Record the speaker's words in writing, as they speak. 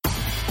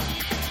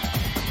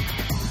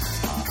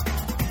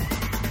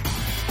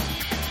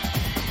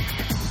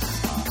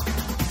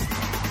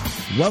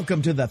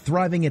Welcome to the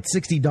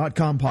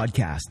ThrivingAt60.com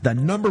podcast, the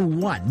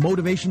 #1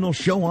 motivational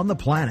show on the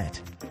planet.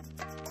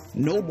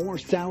 No more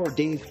sour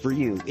days for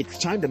you. It's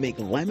time to make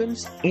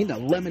lemons into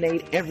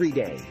lemonade every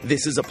day.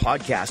 This is a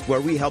podcast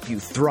where we help you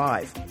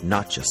thrive,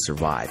 not just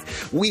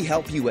survive. We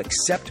help you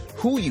accept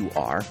who you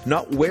are,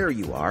 not where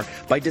you are,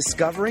 by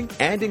discovering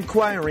and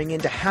inquiring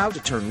into how to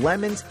turn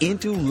lemons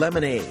into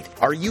lemonade.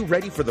 Are you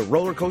ready for the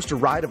roller coaster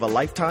ride of a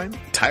lifetime?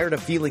 Tired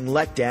of feeling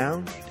let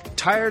down?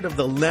 Tired of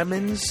the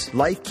lemons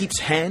life keeps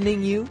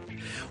handing you?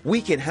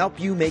 We can help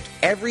you make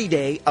every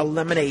day a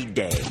lemonade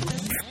day.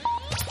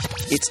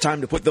 It's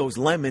time to put those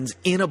lemons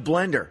in a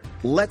blender.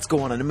 Let's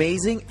go on an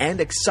amazing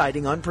and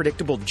exciting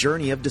unpredictable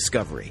journey of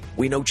discovery.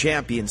 We know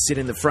champions sit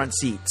in the front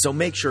seat, so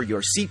make sure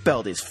your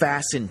seatbelt is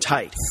fastened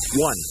tight.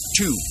 1,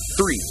 2,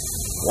 3,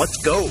 let's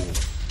go.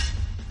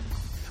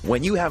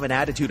 When you have an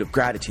attitude of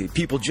gratitude,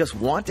 people just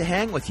want to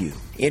hang with you.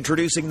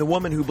 Introducing the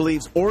woman who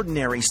believes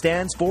ordinary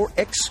stands for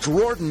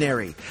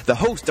extraordinary. The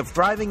host of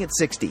Thriving at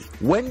 60,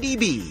 Wendy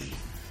B.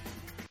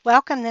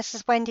 Welcome, this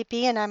is Wendy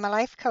B. and I'm a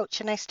life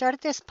coach, and I started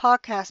this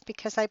podcast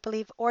because I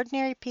believe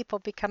ordinary people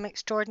become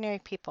extraordinary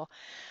people.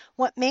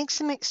 What makes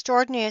them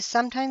extraordinary is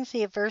sometimes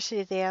the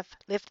adversity they have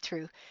lived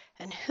through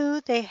and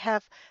who they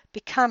have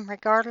become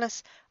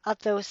regardless of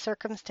those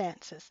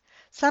circumstances.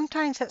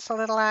 Sometimes it's the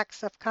little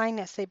acts of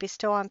kindness they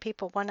bestow on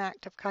people, one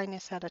act of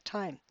kindness at a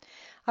time.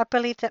 I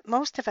believe that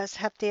most of us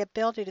have the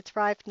ability to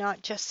thrive,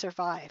 not just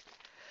survive.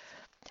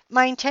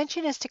 My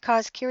intention is to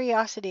cause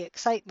curiosity,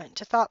 excitement,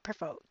 to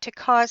thought-provoke, to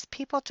cause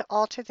people to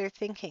alter their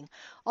thinking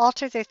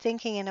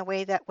in a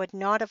way that would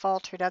not have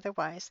altered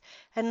otherwise,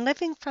 and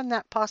living from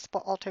that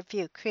possible altered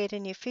view, create a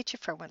new future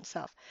for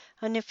oneself,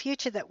 a new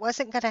future that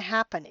wasn't going to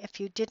happen if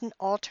you didn't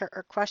alter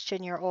or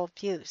question your old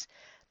views.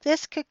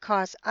 This could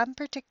cause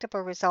unpredictable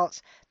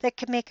results that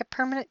could make a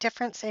permanent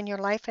difference in your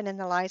life and in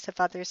the lives of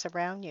others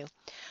around you.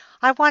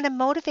 I want to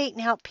motivate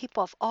and help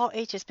people of all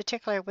ages,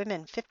 particularly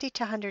women, 50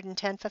 to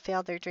 110,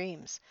 fulfill their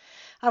dreams.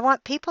 I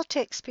want people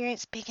to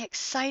experience being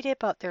excited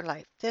about their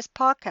life. This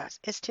podcast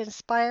is to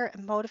inspire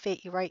and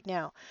motivate you right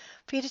now,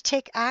 for you to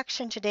take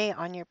action today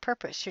on your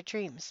purpose, your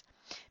dreams.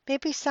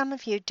 Maybe some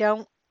of you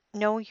don't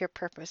know your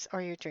purpose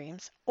or your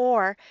dreams,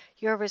 or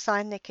you're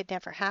resigned they could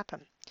never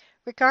happen.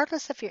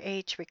 Regardless of your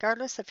age,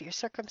 regardless of your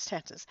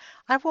circumstances,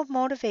 I will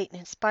motivate and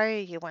inspire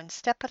you one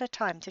step at a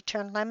time to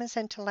turn lemons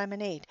into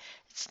lemonade.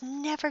 It's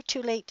never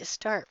too late to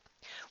start.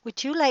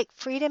 Would you like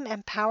freedom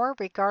and power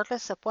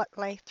regardless of what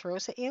life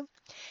throws at you?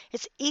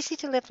 It's easy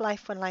to live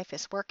life when life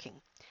is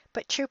working.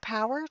 But true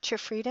power, true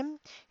freedom,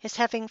 is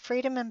having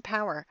freedom and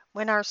power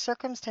when our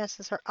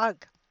circumstances are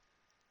ugh.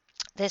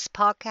 This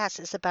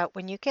podcast is about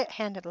when you get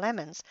handed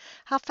lemons,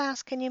 how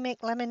fast can you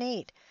make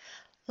lemonade?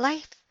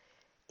 Life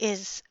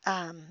is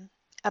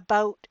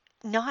about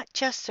not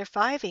just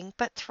surviving,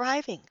 but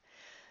thriving.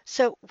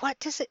 So what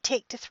does it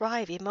take to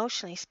thrive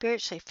emotionally,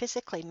 spiritually,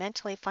 physically,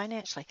 mentally,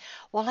 financially?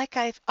 Well, like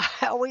I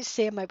always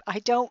say, I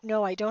don't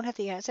know, I don't have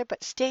the answer,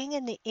 but staying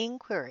in the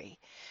inquiry,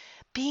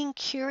 being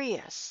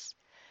curious,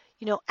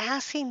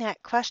 asking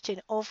that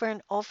question over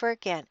and over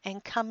again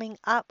and coming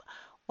up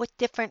with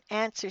different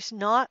answers,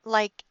 not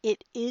like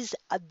it is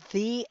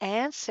the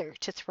answer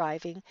to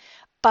thriving,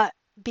 but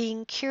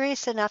being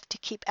curious enough to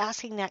keep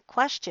asking that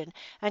question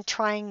and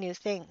trying new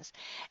things.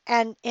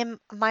 And in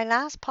my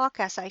last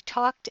podcast, I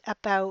talked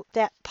about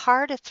that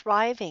part of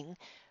thriving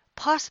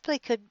possibly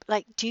could,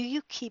 do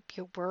you keep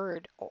your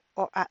word?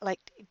 Or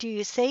do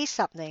you say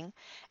something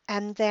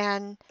and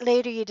then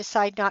later you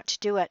decide not to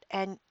do it?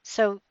 And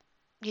so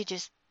you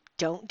just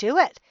don't do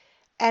it.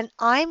 And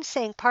I'm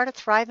saying part of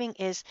thriving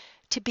is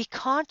to be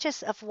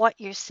conscious of what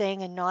you're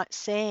saying and not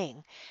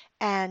saying.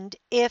 And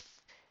if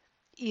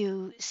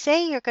you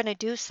say you're going to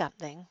do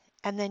something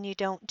and then you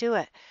don't do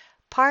it,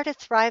 part of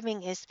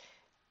thriving is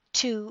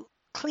to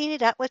clean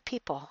it up with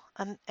people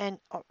and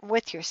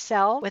with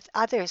yourself, with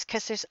others,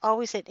 because there's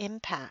always an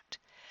impact.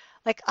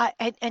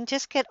 And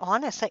just get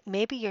honest,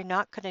 maybe you're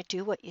not going to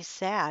do what you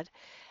said,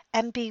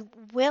 and be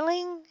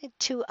willing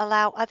to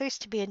allow others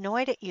to be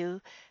annoyed at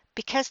you,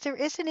 because there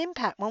is an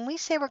impact. When we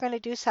say we're going to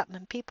do something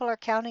and people are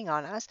counting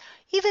on us,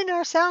 even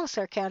ourselves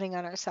are counting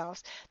on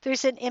ourselves,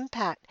 there's an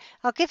impact.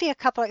 I'll give you a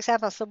couple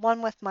examples. The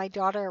one with my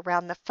daughter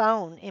around the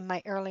phone in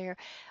my earlier,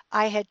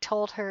 I had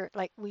told her,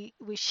 we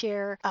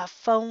share a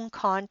phone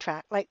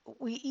contract.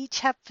 We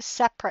each have a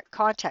separate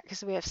contract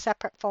because we have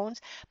separate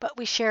phones, but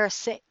we share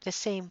the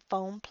same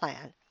phone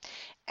plan.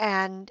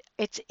 And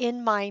it's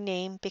in my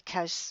name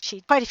because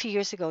she, quite a few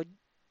years ago,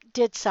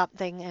 did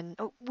something and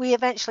we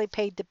eventually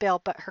paid the bill,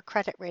 but her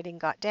credit rating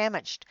got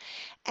damaged.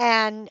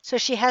 And so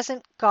she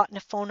hasn't gotten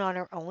a phone on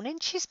her own,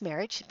 and she's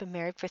married. She's been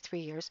married for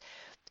 3 years.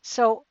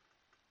 So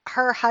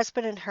her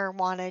husband and her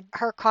wanted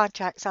her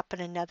contract's up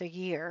in another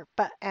year.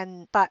 But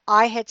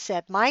I had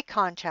said my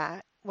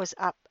contract was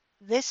up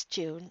this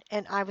June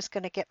and I was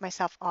going to get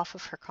myself off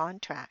of her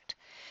contract.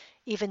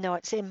 Even though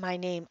it's in my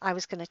name, I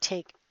was going to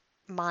take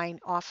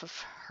mine off of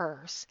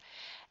hers.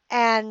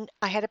 And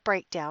I had a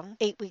breakdown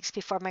 8 weeks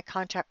before my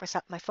contract was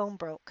up. My phone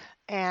broke.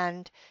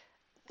 And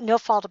no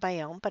fault of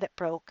my own, but it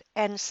broke.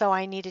 And so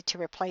I needed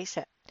to replace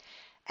it.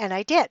 And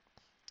I did.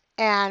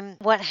 And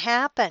what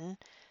happened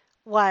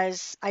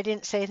was I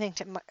didn't say anything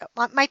to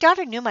my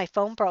daughter knew my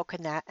phone broke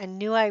and that and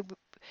knew I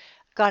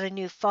got a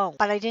new phone,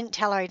 but I didn't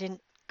tell her I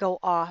didn't go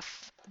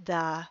off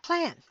the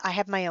plan. I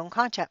had my own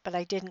contract, but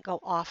I didn't go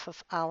off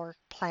of our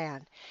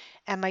plan.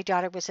 And my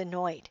daughter was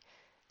annoyed.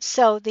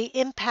 So the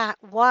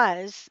impact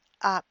was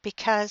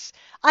because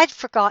I'd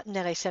forgotten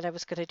that I said I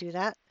was going to do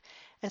that.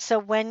 And so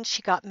when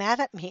she got mad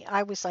at me,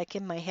 I was like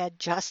in my head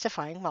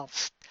justifying, well,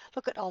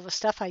 look at all the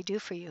stuff I do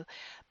for you.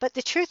 But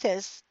the truth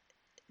is,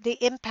 the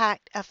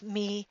impact of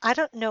me, I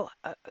don't know,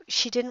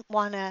 she didn't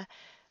want to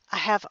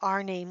have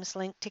our names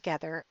linked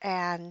together.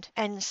 And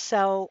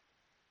so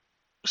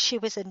she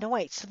was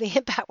annoyed. So the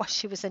impact was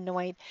she was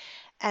annoyed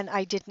and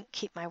I didn't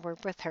keep my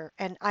word with her.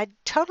 And I'd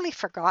totally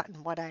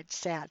forgotten what I'd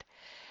said.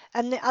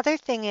 And the other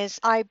thing is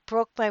I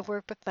broke my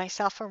word with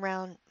myself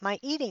around my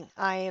eating.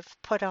 I have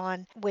put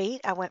on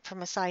weight. I went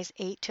from a size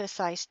 8 to a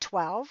size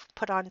 12,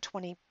 put on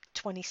 20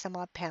 some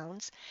odd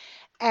pounds.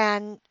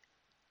 And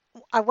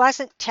I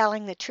wasn't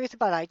telling the truth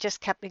about it. I just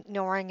kept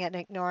ignoring and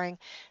ignoring,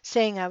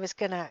 saying I was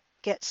going to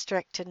get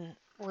strict and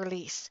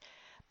release.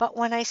 But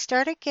when I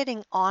started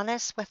getting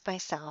honest with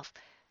myself,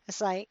 it's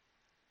like,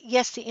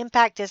 yes, the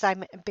impact is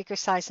I'm a bigger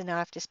size and now I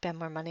have to spend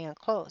more money on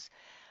clothes.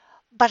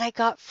 But I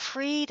got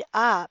freed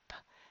up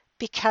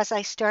because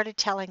I started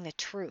telling the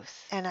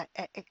truth. And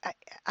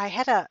I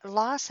had a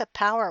loss of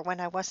power when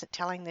I wasn't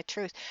telling the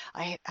truth.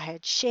 I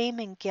had shame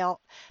and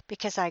guilt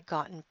because I'd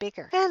gotten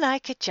bigger and I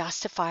could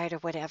justify it or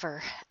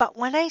whatever. But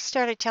when I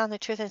started telling the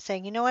truth and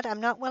saying, you know what,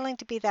 I'm not willing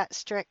to be that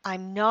strict.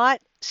 I'm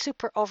not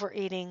super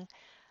overeating.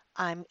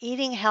 I'm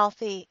eating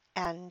healthy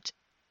and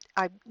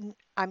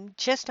I'm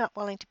just not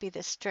willing to be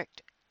this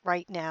strict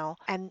right now.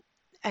 And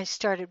I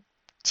started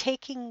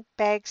taking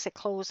bags of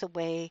clothes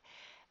away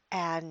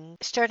and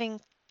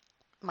starting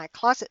my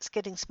closet's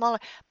getting smaller,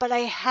 but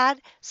I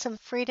had some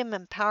freedom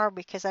and power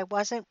because I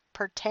wasn't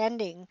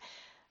pretending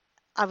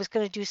I was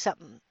going to do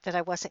something that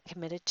I wasn't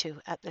committed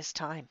to at this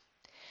time.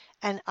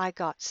 And I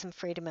got some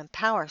freedom and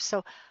power.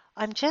 So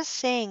I'm just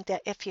saying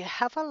that if you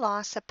have a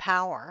loss of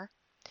power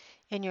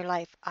in your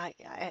life,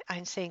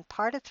 I'm saying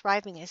part of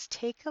thriving is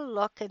take a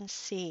look and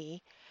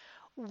see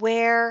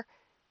where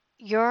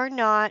you're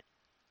not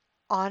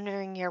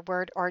honoring your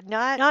word or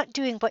not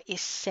doing what you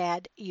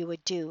said you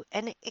would do.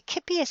 And it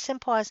could be as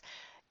simple as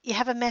you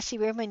have a messy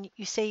room and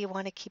you say you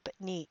want to keep it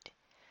neat.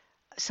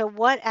 So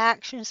what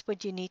actions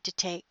would you need to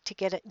take to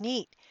get it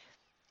neat?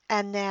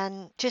 And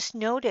then just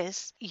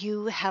notice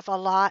you have a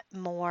lot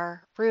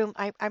more room.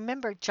 I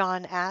remember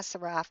John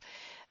Assaraf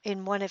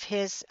in one of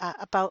his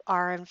about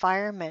our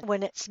environment.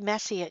 When it's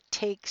messy, it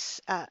takes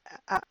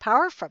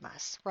power from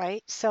us,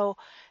 right? So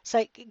it's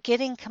like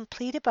getting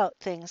complete about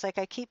things. Like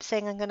I keep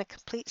saying, I'm going to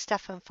complete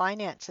stuff in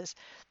finances.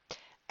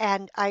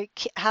 And I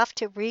have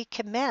to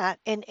recommit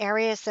in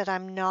areas that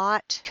I'm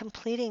not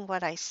completing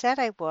what I said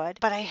I would,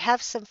 but I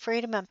have some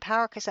freedom and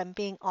power because I'm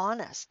being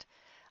honest.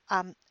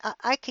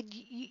 I could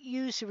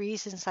use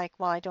reasons like,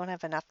 well, I don't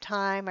have enough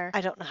time or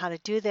I don't know how to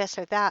do this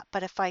or that.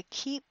 But if I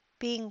keep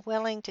being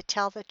willing to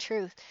tell the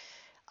truth,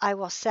 I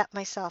will set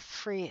myself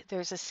free.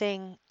 There's a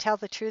saying, tell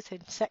the truth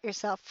and set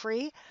yourself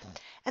free.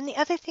 And the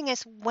other thing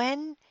is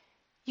when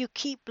you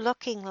keep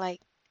looking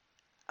like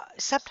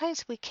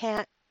sometimes we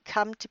can't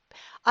come to,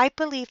 I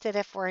believe that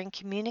if we're in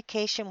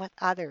communication with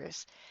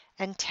others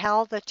and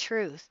tell the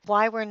truth,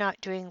 why we're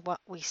not doing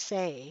what we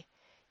say,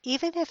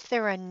 even if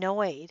they're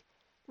annoyed,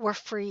 we're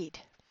freed.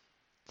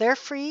 They're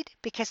freed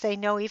because they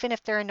know even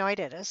if they're annoyed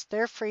at us,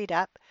 they're freed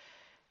up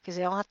because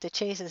they don't have to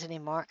chase us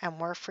anymore and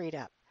we're freed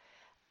up.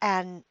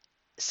 And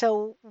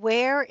so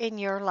where in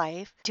your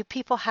life do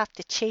people have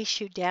to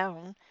chase you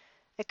down?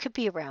 It could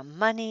be around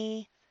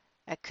money.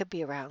 It could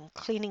be around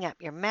cleaning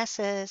up your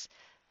messes.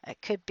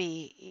 It could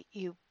be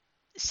you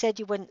said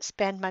you wouldn't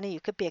spend money. You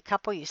could be a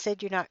couple. You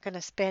said you're not going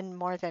to spend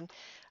more than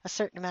a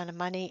certain amount of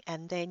money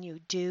and then you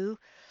do.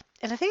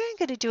 And I think I'm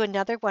going to do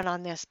another one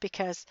on this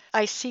because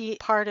I see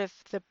part of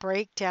the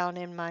breakdown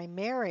in my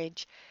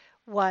marriage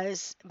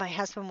was my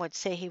husband would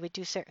say he would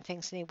do certain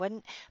things and he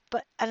wouldn't.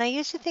 And I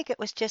used to think it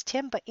was just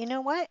him, but you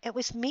know what? It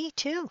was me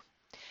too.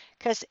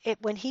 Because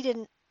when he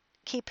didn't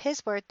keep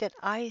his word, then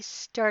I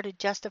started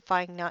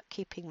justifying not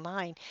keeping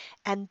mine.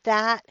 And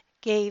that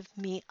gave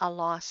me a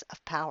loss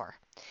of power.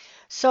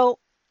 So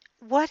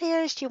what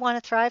areas do you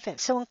want to thrive in?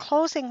 So in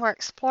closing, we're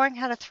exploring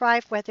how to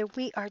thrive whether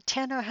we are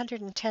 10 or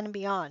 110 and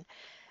beyond.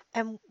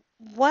 And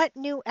what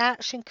new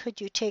action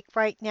could you take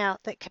right now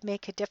that could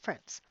make a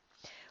difference?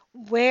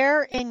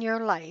 Where in your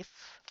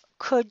life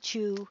could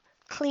you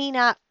clean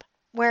up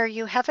where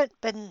you haven't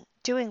been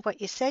doing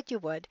what you said you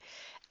would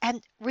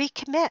and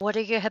recommit? What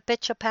are your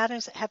habitual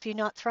patterns that have you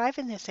not thrive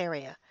in this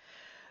area?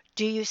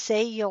 Do you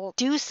say you'll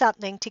do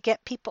something to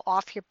get people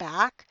off your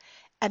back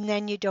and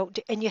then you don't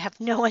do, and you have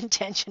no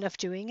intention of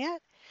doing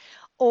it?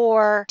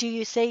 Or do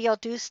you say you'll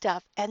do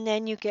stuff and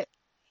then you get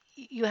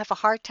you have a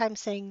hard time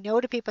saying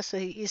no to people, so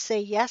you say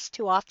yes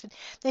too often,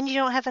 then you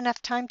don't have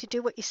enough time to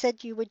do what you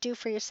said you would do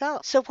for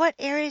yourself. So what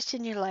areas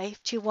in your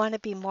life do you want to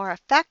be more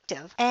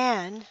effective?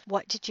 And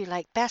what did you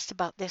like best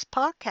about this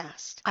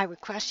podcast? I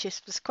request you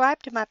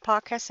subscribe to my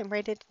podcast and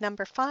rate it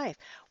number 5.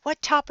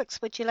 What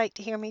topics would you like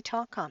to hear me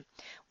talk on?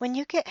 When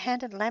you get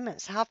handed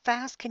lemons, how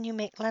fast can you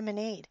make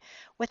lemonade?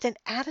 With an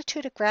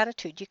attitude of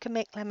gratitude, you can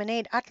make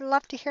lemonade. I'd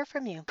love to hear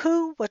from you.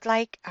 Who would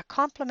like a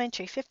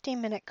complimentary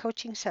 15-minute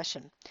coaching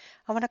session?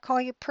 I want to call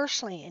you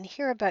personally and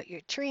hear about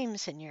your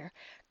dreams and your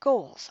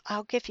goals.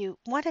 I'll give you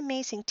one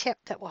amazing tip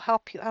that will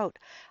help you out.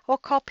 I will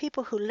call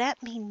people who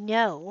let me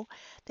know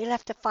they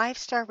left a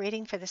 5-star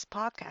rating for this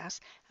podcast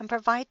and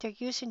provide their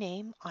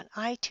username on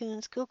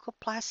iTunes, Google+,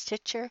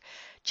 Stitcher.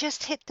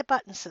 Just hit the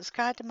button,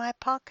 subscribe to my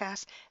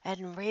podcast,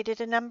 and rate it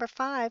a number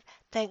 5.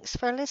 Thanks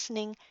for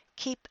listening.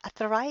 Keep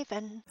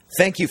thriving.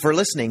 Thank you for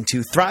listening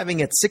to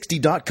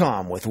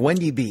ThrivingAt60.com with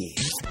Wendy B.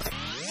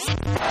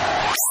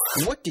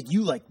 What did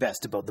you like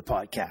best about the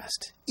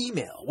podcast?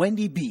 Email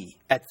Wendy B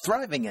at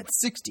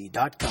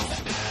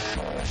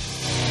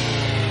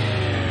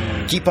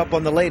ThrivingAt60.com. Keep up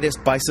on the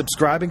latest by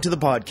subscribing to the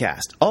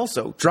podcast.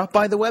 Also, drop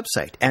by the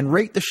website and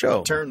rate the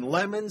show. Turn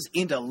lemons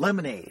into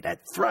lemonade at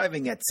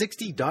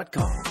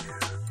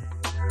ThrivingAt60.com.